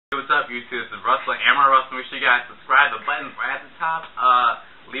up, YouTube? This is Russell, AmbeRussell. Make sure you guys subscribe. The button's right at the top.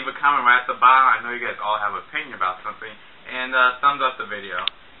 Leave a comment right at the bottom. I know you guys all have an opinion about something. And thumbs up the video.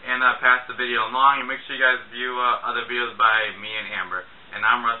 And pass the video along. And make sure you guys view other videos by me and Amber. And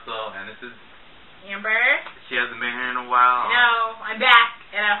I'm Russell, and this is Amber. She hasn't been here in a while. No, I'm back,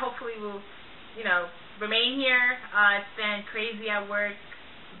 and I hopefully will, remain here. It's been crazy at work,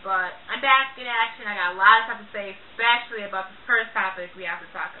 but I'm back in action. I got a lot of stuff to say, especially about the first topic we have to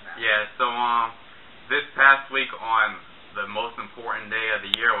talk about. Yeah, so this past week on the most important day of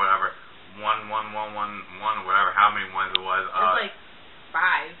the year, whatever, 1-1-1-1-1, whatever, how many ones it was. It was like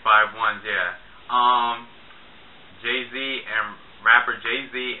 5. 5 ones, yeah. Jay-Z and rapper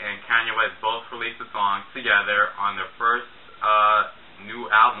Jay-Z and Kanye West both released a song together on their first new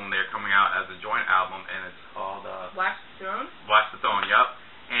album. They're coming out as a joint album, and it's called Watch the Throne? Watch the Throne, yep.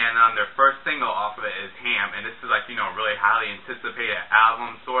 And their first single off of it is Ham, and this is like, really highly anticipated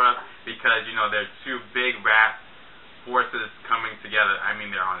album, sort of, because, they're two big rap forces coming together. I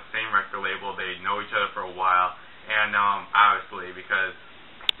mean, they're on the same record label, they know each other for a while, and obviously, because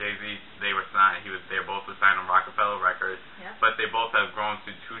Jay-Z, they were both signed on Rockefeller Records, yep. But they both have grown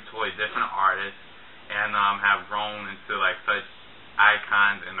to two totally different artists, and have grown into like such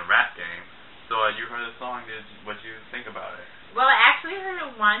icons in the rap game. So you heard the song, what did you think about it? Well, I actually heard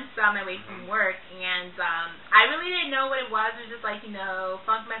it once on my way from work, and I really didn't know what it was. It was just like,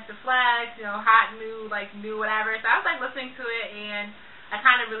 Funk Master Flex, hot, new whatever. So I was like listening to it, and I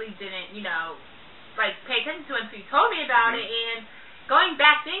kind of really didn't, pay attention to it until you told me about it, and going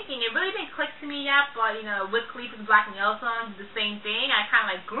back thinking, it really didn't click to me yet, but, Wiz Khalifa's Black and Yellow song is the same thing. I kind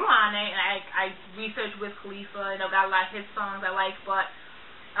of, grew on it, and I researched Wiz Khalifa, got a lot of his songs I like, but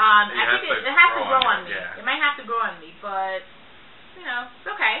I think it has to grow on me. Yeah. It might have to grow on me, but, it's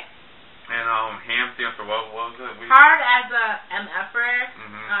okay. And Ham stands for what was it? Hard as a MFer.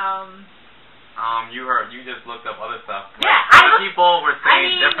 You just looked up other stuff. Yeah, people were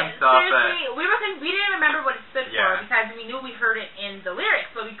saying different stuff. Seriously, we didn't remember what it stood for because we knew we heard it in the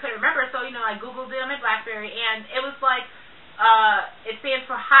lyrics, but we couldn't remember. So I googled it on my BlackBerry, and it was like it stands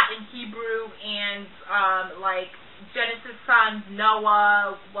for hot in Hebrew, and Genesis sons,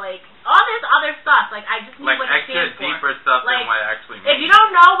 Noah, all this other stuff. I just knew what it stands for. Extra deeper stuff than what it actually means. If you don't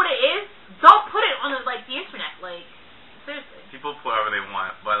know what it is, don't put it on the internet. Seriously. People put whatever they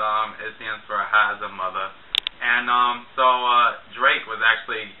want, but it stands for Hot as a Mother. And so Drake was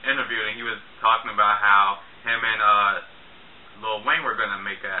actually interviewed, and he was talking about how him and Lil Wayne were gonna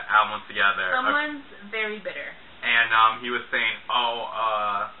make an album together. Someone's very bitter. And he was saying,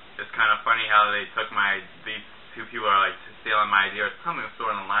 it's kind of funny how they took these two people are stealing my idea, or something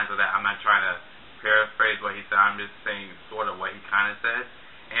sort of in the lines of that. I'm not trying to paraphrase what he said. I'm just saying sort of what he kind of said.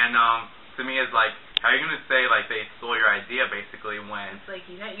 And to me, it's like, how are you gonna say they stole your idea basically when it's like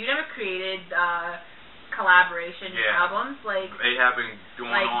you never created collaboration albums? They have been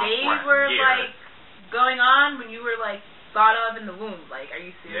going on they for were years. going on when you were thought of in the womb. Are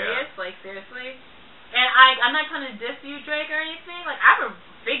you serious? Yeah. Seriously? And I'm not trying to diss you, Drake, or anything. I'm a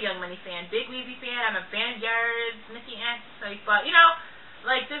big Young Money fan, big Weezy fan. I'm a fan of Jared's, Nicki X, but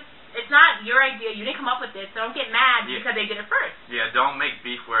just it's not your idea. You didn't come up with it, so don't get mad because they did it first. Yeah, don't make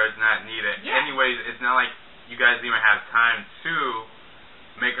beef where it's not needed. Yeah. Anyways, it's not like you guys even have time to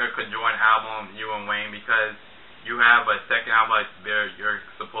make a conjoined album, you and Wayne, because you have a second album you're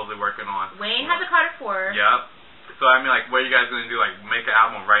supposedly working on. Wayne has a Carter 4. Yep. So I mean, what are you guys gonna do? Make an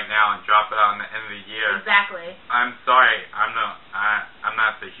album right now and drop it out at the end of the year? Exactly. I'm sorry, I'm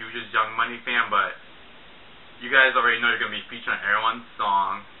not the hugest Young Money fan, but you guys already know you're gonna be featuring everyone's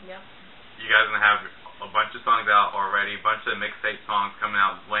song. Yep. You guys are gonna have a bunch of songs out already, a bunch of mixtape songs coming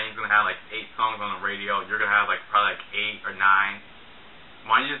out. Wayne's gonna have 8 songs on the radio. You're gonna have probably 8 or 9.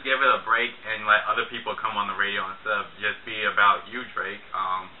 Why don't you just give it a break and let other people come on the radio instead of just be about you, Drake?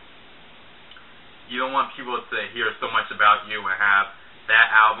 You don't want people to hear so much about you and have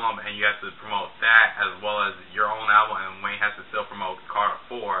that album, and you have to promote that as well as your own album, and Wayne has to still promote Carter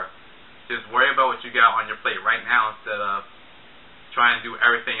 4. Just worry about what you got on your plate right now instead of trying to do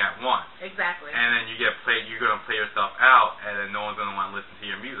everything at once. Exactly. And then you're gonna play yourself out, and then no one's gonna want to listen to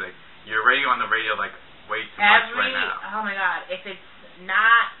your music. You're already on the radio way too much right now. Oh my God! If it's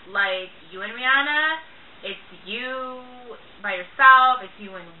not you and Rihanna, it's you by yourself. It's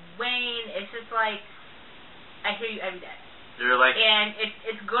you and Wayne. It's just I hear you every day. You're and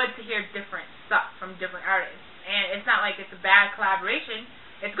it's good to hear different stuff from different artists, and it's not it's a bad collaboration.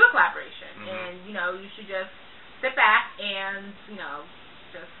 It's good collaboration, and you should just sit back and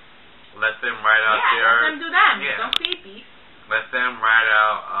just let them ride out there. Let them do them. Yeah. Don't create beef. Let them ride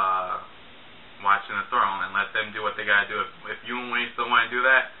out watching the throne, and let them do what they gotta do. If you and Wayne still want to do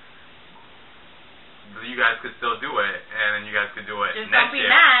that, you guys could still do it, and then you guys could do it just next don't be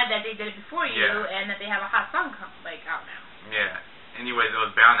year. mad that they did it before you, Yeah. and that they have a hot song out now. Yeah. Anyways, it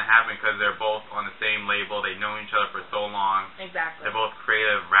was bound to happen because they're both on the same label. They know each other for so long. Exactly. They're both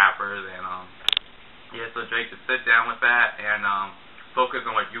creative rappers, and yeah. So Drake, just sit down with that and focus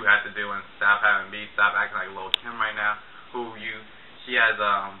on what you have to do and stop having beef. Stop acting like Lil' Kim right now, she has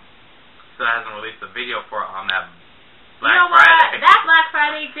still hasn't released a video for on that Black Friday. That Black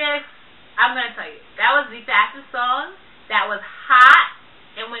Friday disc, I'm gonna tell you, that was the fastest song. That was hot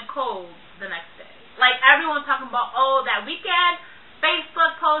and went cold the next day. Like everyone talking about, oh, that weekend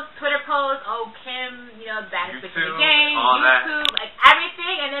Facebook post, Twitter post, oh Kim, baddest bitch in the game, YouTube, that. like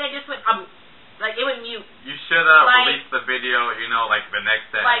everything, and then it just went like it went mute. You should have released the video, like the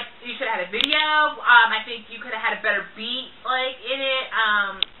next day. Like you should have had a video. I think you could have had a better beat in it.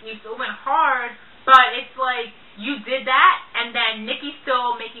 You still went hard, but it's like you did that, and then Nicki's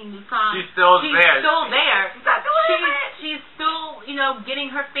still making new songs. She's still there. She's not doing it. She's still, getting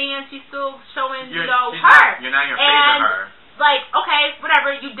her fans. She's still showing, her. You're not in your face of her. Like, okay,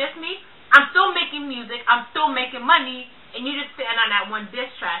 whatever. You diss me. I'm still making music. I'm still making money. And you just sitting on that one diss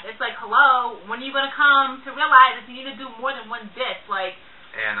track. It's like, hello, when are you going to come to realize that you need to do more than one diss? Like,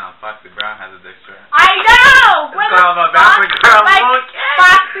 and Foxy Brown has a diss track. I know! It's called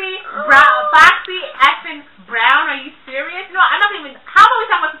Foxy effing Brown, are you serious? No, I'm not even, how about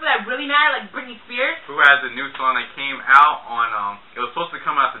we talk about people that really matter, like Britney Spears? Who has a new song that came out on, it was supposed to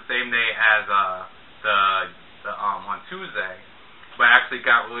come out the same day as on Tuesday, but actually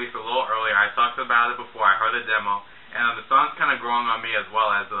got released a little earlier. I talked about it before, I heard the demo. And the song's kind of growing on me as well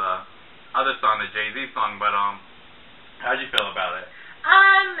as the other song, the Jay-Z song. But how'd you feel about it?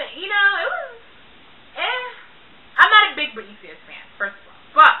 It was, I'm not a big Britney Spears fan, first of all,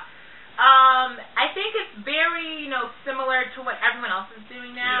 but I think it's very, similar to what everyone else is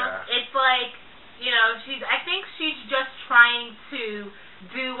doing now. Yeah. It's like, I think she's just trying to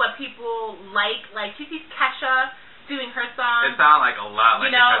do what people like. Like she sees Kesha doing her song. It sounded like a lot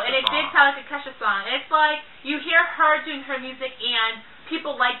like a Kesha song. And it did sound like a Kesha song. And it's like, you hear her doing her music and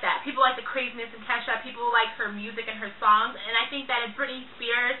people like that. People like the craziness in Kesha. People like her music and her songs. And I think that if Britney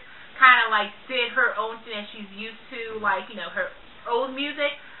Spears kind of like did her own thing that she's used to, like, her old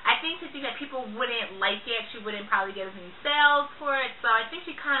music, I think that people wouldn't like it. She wouldn't probably get as many sales for it. So I think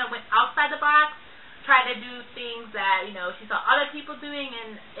she kind of went outside the box, tried to do things that, she saw other people doing,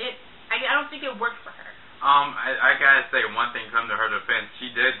 and I don't think it worked for her. I gotta say one thing, come to her defense,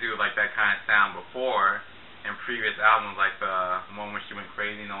 she did do like that kind of sound before in previous albums, like the one when she went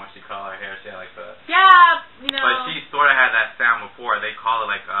crazy, when she called her hair, she had like the... Yeah, But she sort of had that sound before. They call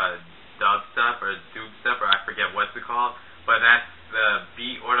it like dubstep or dubstep, or I forget what's it called, but that's the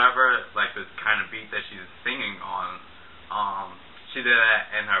beat or whatever, like this kind of beat that she's singing on. She did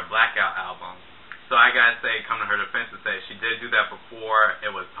that in her Blackout album. So I gotta say, come to her defense and say she did do that before it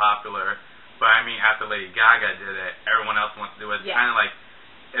was popular. But I mean, after Lady Gaga did it, everyone else wants to do it. It's kind of like,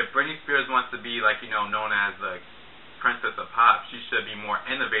 if Britney Spears wants to be like, known as the princess of pop, she should be more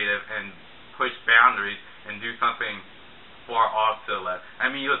innovative and push boundaries and do something far off to the left. I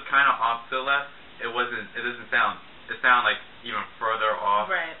mean, it was kind of off to the left. It doesn't sound, it sounded like even further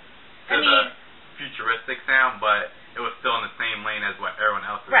off to the futuristic sound, but it was still in the same lane as what everyone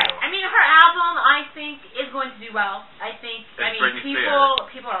else is doing. I mean, her album, I think, is going to do well. I think,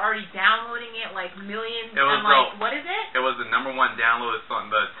 people are already downloading it, like millions. What is it? It was the #1 downloaded song,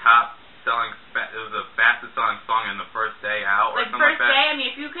 the top selling, it was the fastest selling song in the first day out, or something like that. First day, I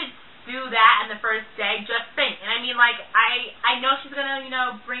mean, if you could do that in the first day, just think. And I mean, like, I know she's going to,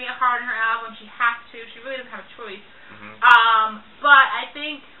 bring it hard in her album. She has to. She really doesn't have a choice. Mm-hmm. But I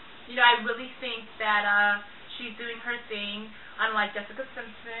think, I really think that, she's doing her thing, unlike Jessica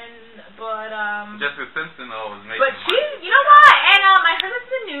Simpson, but Jessica Simpson though was making. But she, what? And I heard this in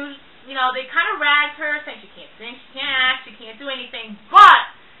the news. They kind of ragged her, saying she can't sing, she can't act, she can't do anything.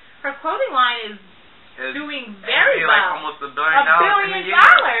 But her clothing line is doing very well. Like almost $1 billion. $1 billion.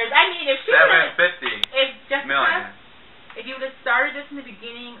 I mean, if she if you would have started this in the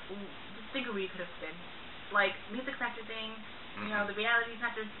beginning, just think of where you could have been. Like music's not your thing. The reality's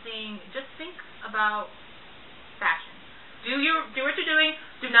not your thing. Just think about fashion. Do what you're doing.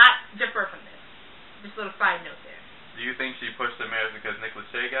 Do not differ from this. Just a little side note there. Do you think she pushed the marriage because Nick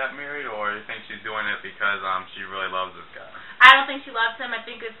Lachey got married, or do you think she's doing it because she really loves this guy? I don't think she loves him. I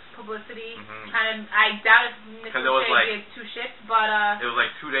think it's publicity. I doubt if Nick Lachey did two shits, but it was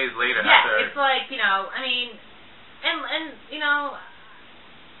like 2 days later. Yeah, after it's like I mean,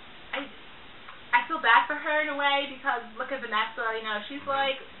 I feel bad for her in a way because look at Vanessa. She's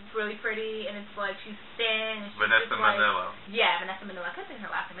like really pretty, and it's like she's thin. And she's Vanessa just like, Manillo. Yeah, Vanessa Manillo. I couldn't think of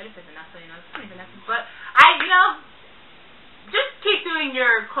her last name. I just said Vanessa, it's funny Vanessa. But just keep doing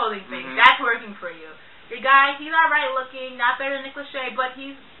your clothing thing. That's working for you. Your guy, he's alright looking, not better than Nick Lachey, but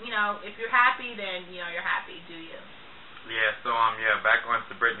he's, if you're happy, then, you're happy. Do you? Yeah, so, back on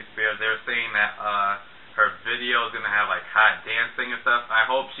to Britney Spears. They were saying that, her video is going to have, like, hot dancing and stuff. I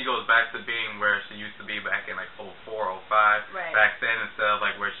hope she goes back to being where she used to be back in, like, 04, 05. Right. Back then, instead of,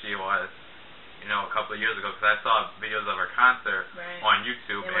 like, where she was, a couple of years ago. Because I saw videos of her concert on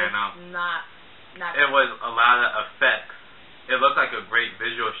YouTube. It was not it was a lot of effects. It looked like a great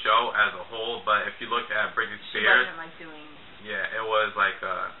visual show as a whole, but if you look at Britney Spears, she wasn't, like, doing... Yeah, it was, like,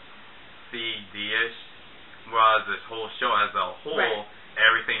 a CD-ish. Whereas this whole show as a whole...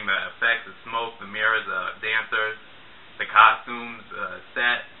 Everything, the effects, the smoke, the mirrors, the dancers, the costumes, the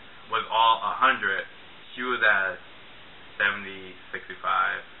set was all 100. She was at 70, 65,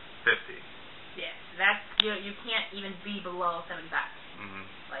 50. Yeah, that's you can't even be below 75.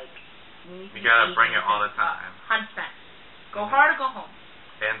 Like you gotta bring it all the time. 100%. Go hard or go home.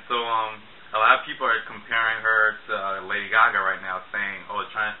 And so a lot of people are comparing her to Lady Gaga right now, saying,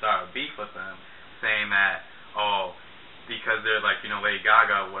 trying to start a beef with them, saying that because they're like, Lady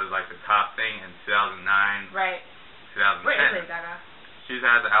Gaga was like the top thing in 2009. Right. 2010. Where is Lady Gaga? She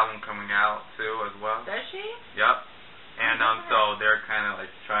has an album coming out too as well. Does she? Yep. And so they're kind of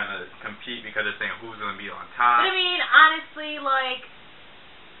like trying to compete because they're saying who's going to be on top. But I mean, honestly, like,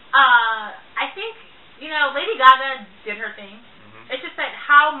 I think, Lady Gaga did her thing. It's just that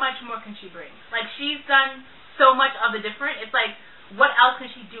how much more can she bring? Like, she's done so much of the different. It's like, what else can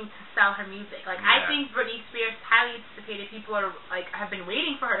she do to sell her music? Like, I think Britney Spears is highly anticipated. People are like have been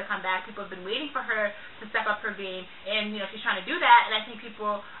waiting for her to come back. People have been waiting for her to step up her game, and she's trying to do that. And I think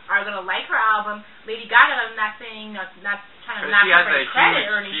people are gonna like her album. Lady Gaga, I'm not saying not trying to knock her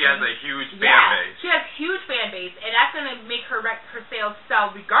credit or anything. She has a huge fan base. She has huge fan base, and that's gonna make her sales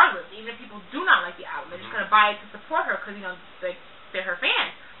sell regardless. Even if people do not like the album, they're just gonna buy it to support her because they're her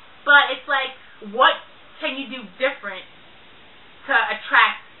fans. But it's like, what can you do different to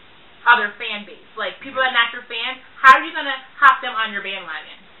attract other fan base? Like, people that are not your fans, how are you going to hop them on your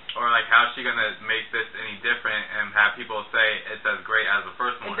bandwagon? Or, like, how is she going to make this any different and have people say it's as great as the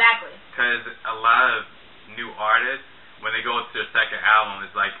first one? Exactly. Because a lot of new artists, when they go to their second album,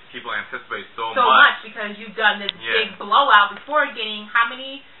 it's like people anticipate so much. Because you've done this big blowout before getting how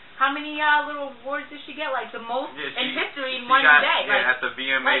many little awards did she get? Like, the most in history in one day. At the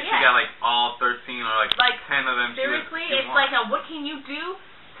VMA, she got, like, all 13 or, like 10 of them. Seriously, it's like, what can you do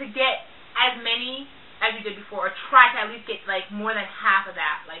to get as many as you did before? Or try to at least get, like, more than half of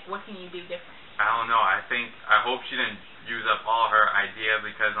that? Like, what can you do different? I don't know. I hope she didn't use up all her ideas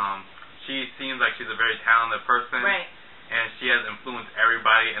because she seems like she's a very talented person. Right. And she has influenced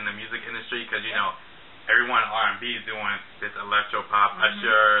everybody in the music industry because, everyone in R&B is doing this electro pop.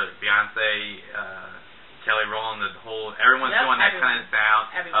 Usher, Beyonce, Kelly Rowland, everyone's doing that kind of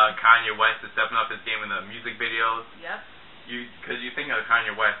sound. Kanye West is stepping up his game in the music videos. Yep. Because you think of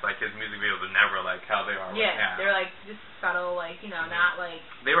Kanye West, like his music videos are never like how they are right now. Yeah, they're like just subtle, like not like.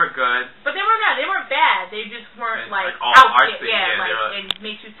 They were good. But they weren't bad. They just weren't like all artsy. It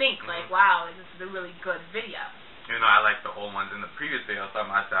makes you think like, wow, this is a really good video. I like the old ones in the previous video.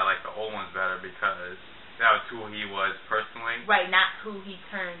 I like the old ones better because that was who he was personally. Right, not who he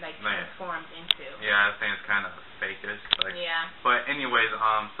transformed into. Yeah, I think it's kind of fakish. Like, yeah. But anyways,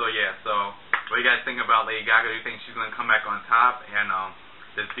 so what do you guys think about Lady Gaga? Do you think she's gonna come back on top? And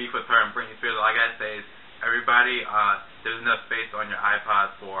this beef with her and Britney Spears, all I gotta say is, everybody, there's enough space on your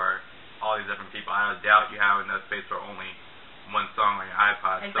iPod for all these different people. I doubt you have enough space for only one song on your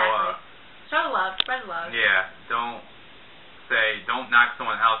iPod. Exactly. So show love, spread love. Yeah, don't knock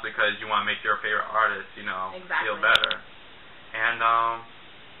someone else because you want to make your favorite artist, feel better. And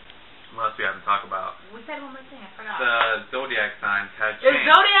what else we have to talk about? We said one more thing, I forgot. The Zodiac signs have changed. The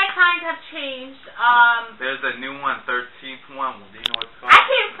Zodiac signs have changed. There's a new one, 13th one. Do you know what it's called? I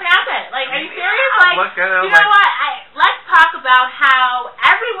can't pronounce it. Like, are you serious? Like, look at it, you know what? Let's talk about how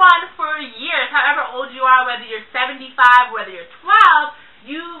everyone for years, however old you are, whether you're 75, whether you're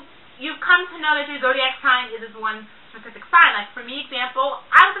 12, you've come to know that your Zodiac sign is this one specific sign. Like, for me, example,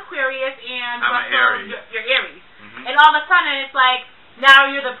 I was Aquarius and I'm Russell, you're Aries. And all of a sudden, it's like,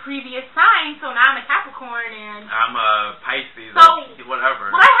 now you're the previous sign, so now I'm a Capricorn and I'm a Pisces, so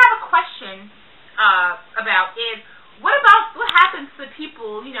whatever. What I have a question about is, what happens to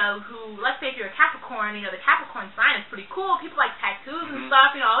people, who, let's say if you're a Capricorn, the Capricorn sign is pretty cool. Let me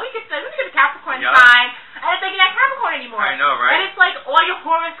get the Capricorn sign. I don't think you're not Capricorn anymore. I know, right? And it's like all your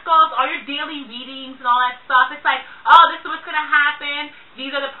horoscopes, all your daily readings and all that stuff. It's like, oh, this is what's going to happen.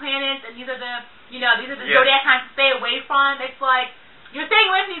 these are the planets and these are the zodiac signs to stay away from. It's like you're staying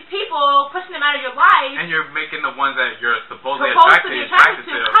away from these people, pushing them out of your life, and you're making the ones that you're supposedly attracted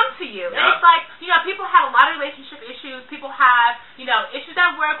to come to you. Yep. And it's like, people have a lot of relationship issues. People have, issues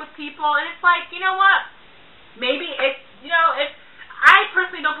at work with people, and it's like, you know what? Maybe it's, I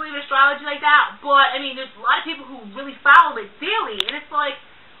personally don't believe in astrology like that, but I mean, there's a lot of people who really follow it daily, and it's like,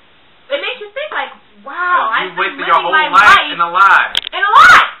 it makes you think like, wow, I've been living your whole my life in a lie. In a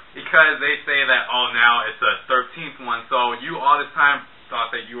lie. Because they say that, now it's a 13th one, so you all this time thought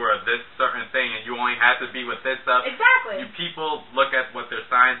that you were this certain thing and you only had to be with this stuff. Exactly. People look at what their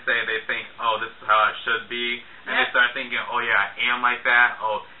signs say, they think, this is how it should be, and they start thinking, I am like that.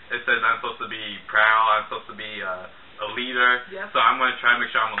 It says I'm supposed to be proud, I'm supposed to be a leader, so I'm going to try to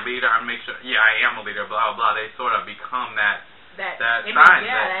make sure I'm a leader, I am a leader, blah, blah, blah. They sort of become that sign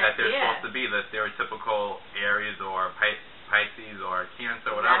that they're supposed to be, the stereotypical Aries or Pisces or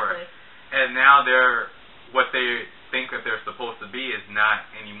Cancer, whatever. Exactly. And now what they think that they're supposed to be is not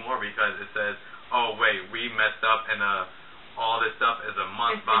anymore, because it says, we messed up and all this stuff is a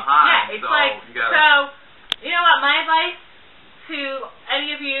month behind. It's like, so, you know what, my advice to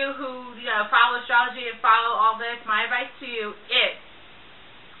any of you who, follow astrology and follow all this, my advice to you is,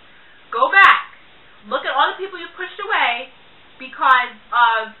 go back, look at all the people you pushed away because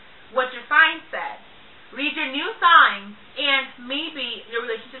of what your sign said. Read your new signs, and maybe your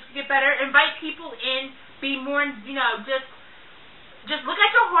relationships can get better. Invite people in. Be more, just look at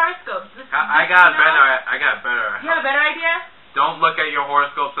your horoscopes. I got better. You have a better idea? Don't look at your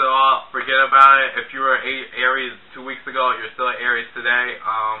horoscopes at all. Forget about it. If you were Aries 2 weeks ago, you're still Aries today.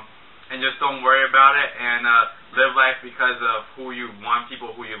 And just don't worry about it, and live life because of who you want,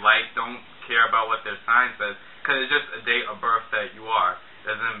 people who you like. Don't care about what their sign says, because it's just a date of birth that you are.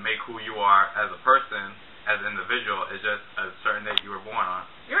 It doesn't make who you are as a person, as an individual. It's just a certain date you were born on.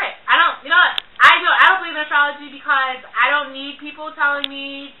 You're right. I don't believe in astrology because I don't need people telling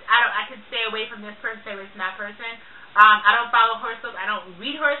me. I can stay away from this person, stay away from that person. I don't follow horoscopes. I don't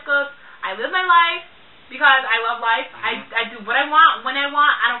read horoscopes. I live my life because I love life. Mm-hmm. I do what I want when I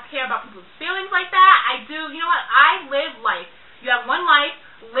want. I don't care about people's feelings like that. I do. You know what? I live life. You have one life.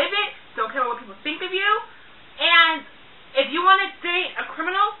 Live it. Don't care what people think of you. And if you want to date a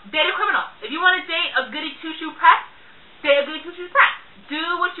criminal, date a criminal. If you want to date a goody two-shoe press, date a goody two-shoe press. Do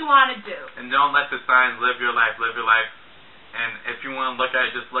what you want to do. And don't let the signs live your life. Live your life. And if you want to look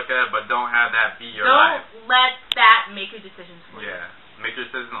at it, just look at it, but don't have that be your life. Don't let that make your decisions for you. Yeah. Make your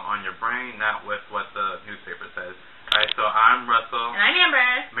decision on your brain, not with what the newspaper says. Alright, so I'm Russell. And I'm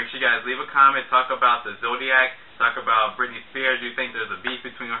Amber. Make sure you guys leave a comment. Talk about the Zodiac. Talk about Britney Spears. Do you think there's a beef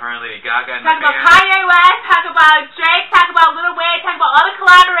between her and Lady Gaga and Talk about Kanye West. Talk about Drake. Talk about Lil Wayne. Talk about other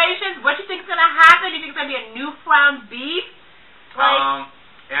collaborations. What you think is going to happen? Do you think it's going to be a newfound beef?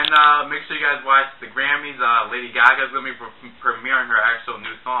 And make sure you guys watch the Grammys. Lady Gaga is going to be premiering her actual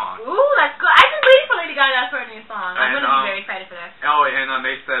new song. Ooh, that's good. I've been waiting for Lady Gaga for a new song. I'm going to be very excited for that. And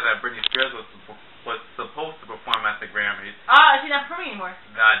they said that Britney Spears was supposed to perform at the Grammys. Oh, she's not performing anymore.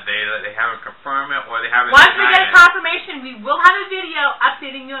 They haven't confirmed it, or they haven't. Once we get a confirmation, we will have a video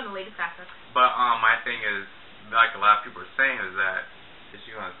updating you on the latest gossip. But my thing is, like a lot of people are saying, is that is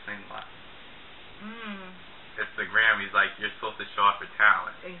she going to sing live? It's the Grammys, like you're supposed to show off your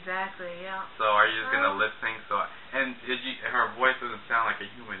talent. Exactly, yeah. So are you just gonna lip sync? And her voice doesn't sound like a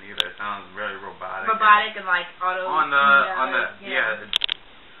human either. It sounds really robotic. Robotic and like auto.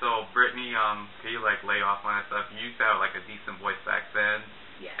 So Britney, can you like lay off on that stuff? You used to have like a decent voice back then.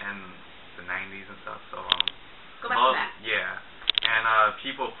 Yeah. And the 90s and stuff. So go back to that. Yeah. And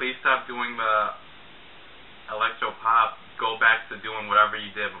people, please stop doing the electro pop. Go back to doing whatever you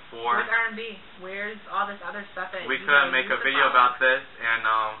did before. Where's R&B? Where's all this other stuff that we could make a video about this and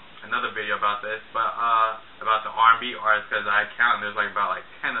another video about this, but about the R&B artists, because I count there's like about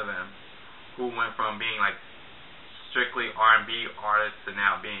 10 of them who went from being like strictly R&B artists to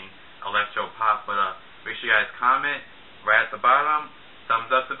now being electro pop. But make sure you guys comment right at the bottom, thumbs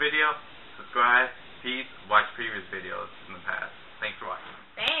up the video, subscribe, peace, watch previous videos in the past. Thanks for watching.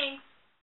 Thanks.